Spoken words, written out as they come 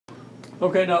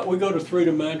Okay, now we go to 3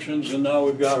 dimensions, and now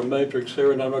we've got a matrix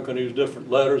here, and I'm not going to use different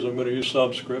letters. I'm going to use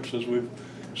subscripts, as we've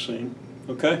seen.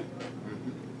 Okay?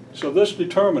 So this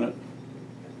determinant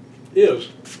is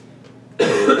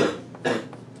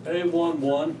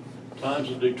A11 times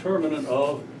the determinant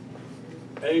of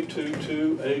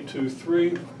A22,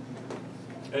 A23,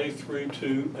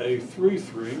 A32,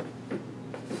 A33,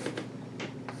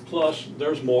 plus,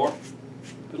 there's more.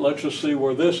 Let's just see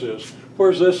where this is.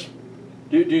 Where's this?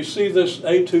 Do you see this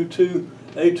A22,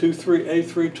 A23,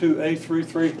 A32,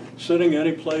 A33 sitting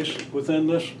any place within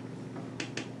this?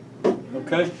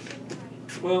 Okay?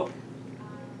 Well,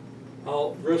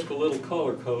 I'll risk a little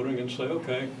color coding and say,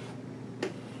 okay,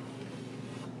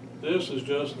 this is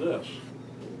just this.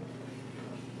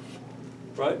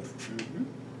 Right?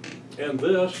 And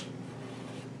this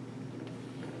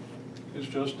is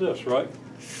just this, right?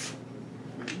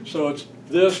 So it's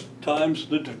this times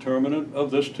the determinant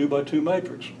of this 2 by 2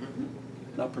 matrix.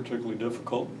 Not particularly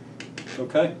difficult,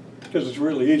 okay? Because it's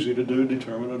really easy to do a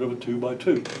determinant of a 2 by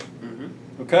 2.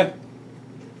 Okay?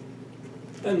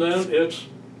 And then it's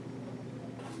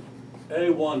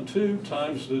A12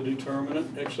 times the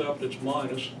determinant, except it's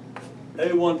minus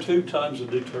A12 times the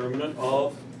determinant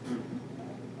of,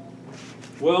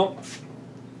 well,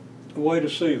 a way to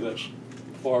see this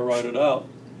before I write it out.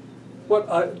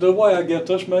 The way I get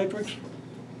this matrix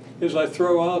is I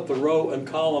throw out the row and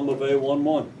column of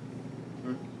A11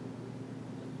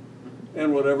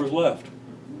 and whatever's left.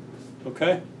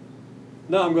 Okay?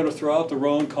 Now I'm going to throw out the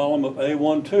row and column of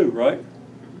A12, right?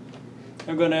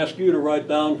 I'm going to ask you to write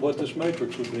down what this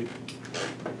matrix would be.